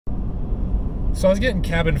So I was getting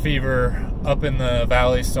cabin fever up in the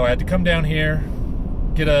valley, so I had to come down here,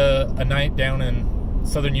 get a night down in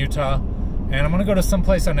southern Utah, and I'm gonna go to some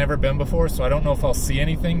place I've never been before, so I don't know if I'll see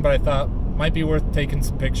anything, but I thought it might be worth taking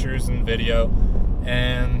some pictures and video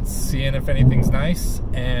and seeing if anything's nice.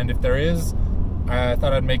 And if there is, I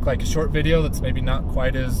thought I'd make like a short video that's maybe not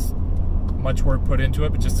quite as much work put into it,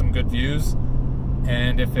 but just some good views.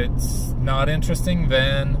 And if it's not interesting,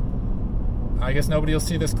 then I guess nobody will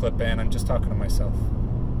see this clip, and I'm just talking to myself.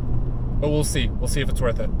 But we'll see. We'll see if it's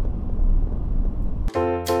worth it.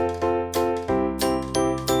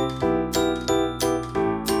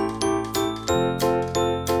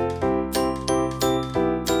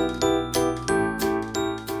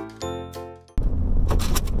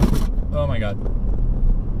 Oh my God.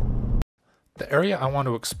 The area I want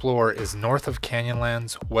to explore is north of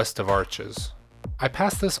Canyonlands, west of Arches. I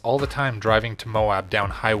pass this all the time driving to Moab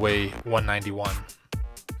down Highway 191.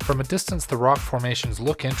 From a distance, the rock formations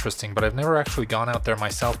look interesting, but I've never actually gone out there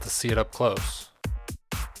myself to see it up close.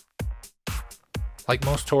 Like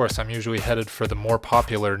most tourists, I'm usually headed for the more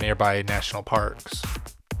popular nearby national parks.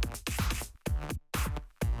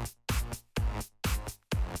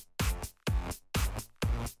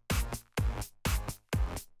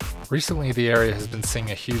 Recently, the area has been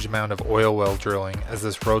seeing a huge amount of oil well drilling, as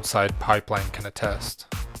this roadside pipeline can attest.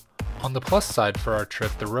 On the plus side for our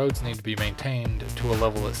trip, the roads need to be maintained to a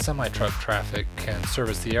level that semi-truck traffic can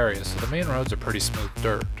service the area, so the main roads are pretty smooth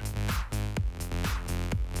dirt.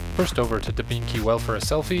 First over to Dabinki Well for a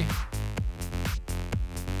selfie,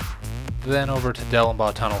 then over to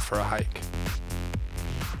Dellenbaugh Tunnel for a hike.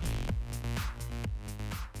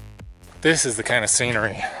 This is the kind of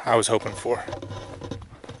scenery I was hoping for.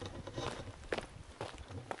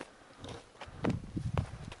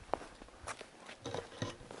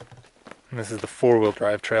 And this is the four-wheel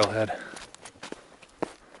drive trailhead.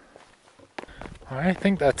 I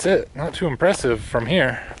think that's it. Not too impressive from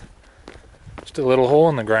here. Just a little hole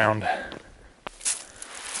in the ground.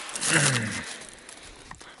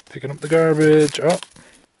 Picking up the garbage. Oh,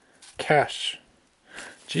 cache.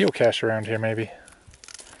 Geocache around here maybe.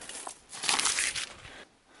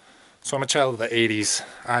 So I'm a child of the 80s.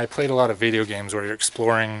 I played a lot of video games where you're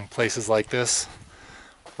exploring places like this.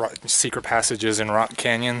 Secret passages in rock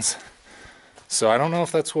canyons. So I don't know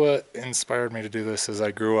if that's what inspired me to do this as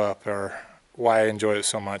I grew up, or why I enjoy it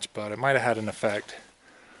so much, but it might have had an effect.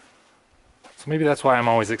 So maybe that's why I'm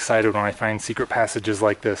always excited when I find secret passages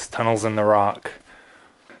like this, tunnels in the rock,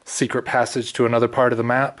 secret passage to another part of the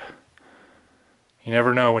map. You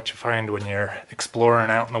never know what you find when you're exploring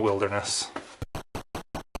out in the wilderness.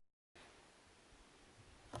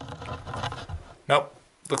 Nope,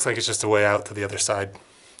 looks like it's just a way out to the other side.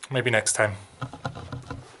 Maybe next time.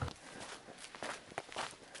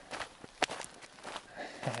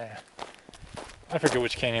 I forget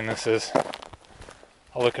which canyon this is.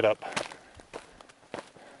 I'll look it up.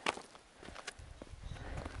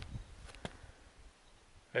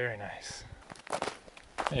 Very nice.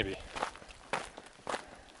 Maybe.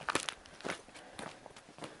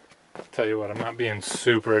 Tell you what, I'm not being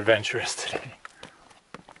super adventurous today.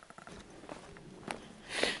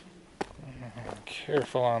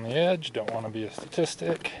 Careful on the edge, don't want to be a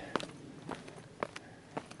statistic.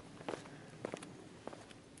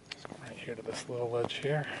 Here to this little ledge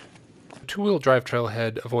here. The two-wheel drive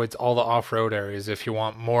trailhead avoids all the off-road areas if you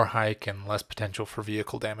want more hike and less potential for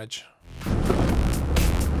vehicle damage.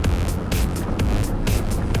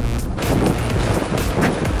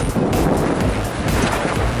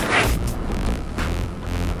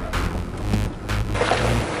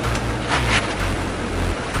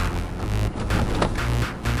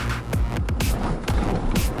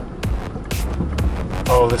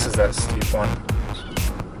 Oh, this is that steep one.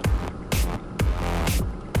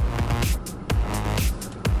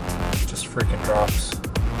 Freaking drops.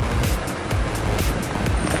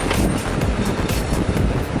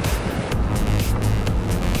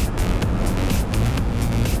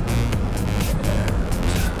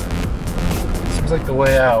 And seems like the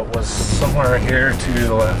way out was somewhere here to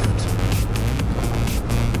the left.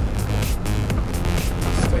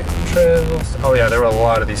 Stay on trails. Oh yeah, there were a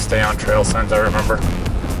lot of these stay on trail signs, I remember.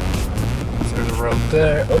 So there's a road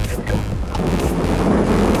there. Oh, here we go.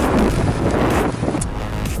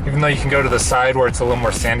 Even though you can go to the side where it's a little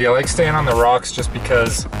more sandy, I like staying on the rocks just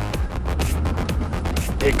because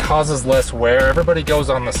it causes less wear. Everybody goes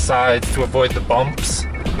on the sides to avoid the bumps,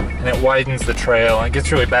 and it widens the trail, and it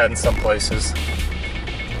gets really bad in some places.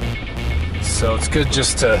 So it's good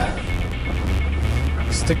just to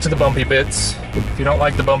stick to the bumpy bits. If you don't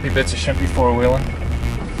like the bumpy bits, you shouldn't be four-wheeling.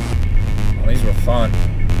 Well, these were fun.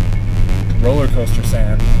 Roller coaster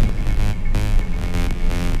sand.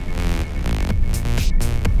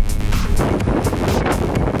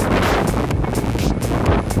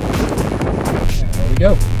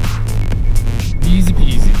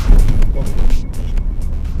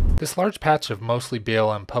 This large patch of mostly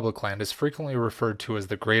BLM public land is frequently referred to as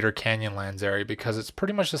the Greater Canyonlands area because it's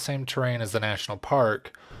pretty much the same terrain as the national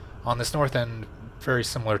park, on this north end very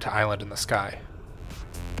similar to Island in the Sky.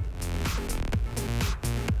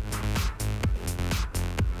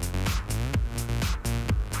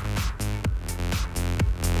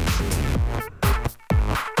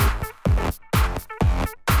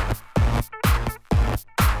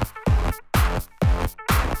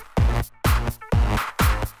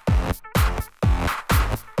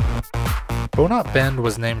 Bonot Bend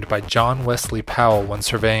was named by John Wesley Powell when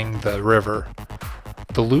surveying the river.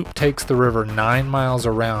 The loop takes the river 9 miles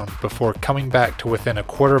around before coming back to within a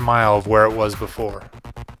quarter mile of where it was before.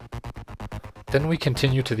 Then we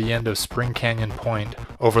continue to the end of Spring Canyon Point,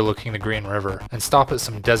 overlooking the Green River, and stop at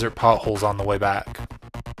some desert potholes on the way back.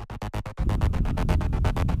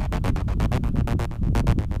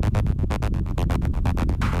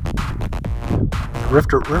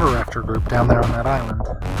 River Rafter group down there on that island.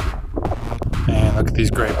 Man, look at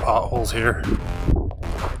these great potholes here.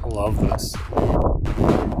 I love this.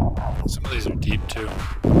 Some of these are deep too.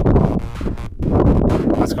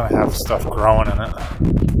 That's going to have stuff growing in it.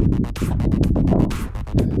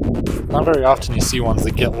 Not very often you see ones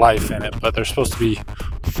that get life in it, but there's supposed to be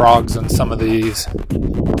frogs in some of these.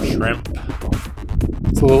 Shrimp.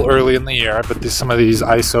 It's a little early in the year. I bet some of these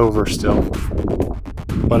ice over still.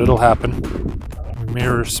 But it'll happen.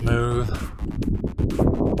 Mirror smooth.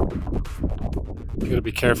 You gotta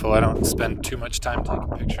be careful I don't spend too much time taking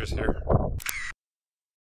pictures here.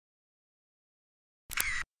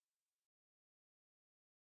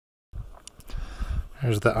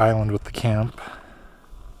 There's the island with the camp.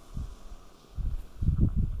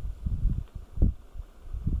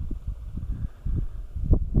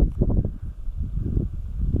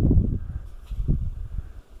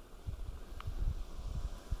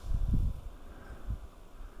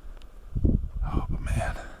 Oh, but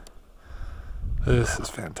man. This is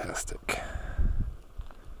fantastic.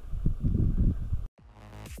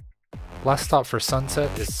 Last stop for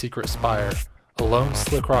sunset is Secret Spire, a lone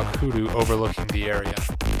slick rock hoodoo overlooking the area.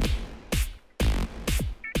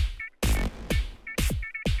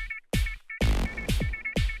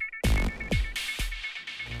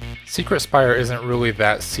 Secret Spire isn't really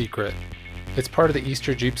that secret. It's part of the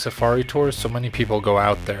Easter Jeep Safari tours, so many people go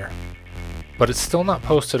out there. But it's still not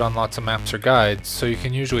posted on lots of maps or guides, so you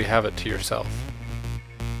can usually have it to yourself.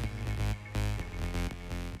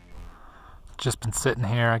 Just been sitting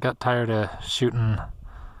here. I got tired of shooting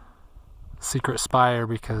Secret Spire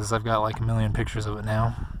because I've got like a million pictures of it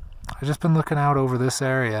now. I've just been looking out over this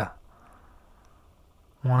area,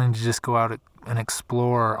 wanting to just go out and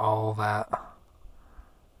explore all that.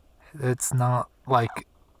 It's not like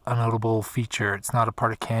a notable feature. It's not a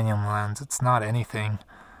part of Canyonlands. It's not anything.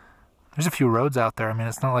 There's a few roads out there. I mean,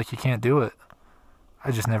 it's not like you can't do it.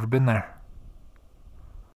 I just never been there.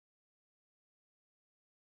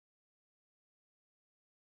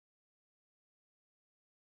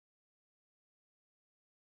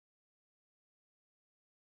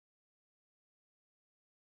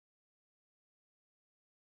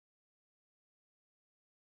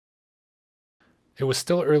 It was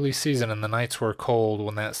still early season and the nights were cold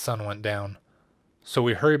when that sun went down. So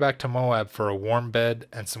we hurry back to Moab for a warm bed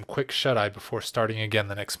and some quick shut-eye before starting again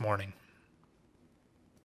the next morning.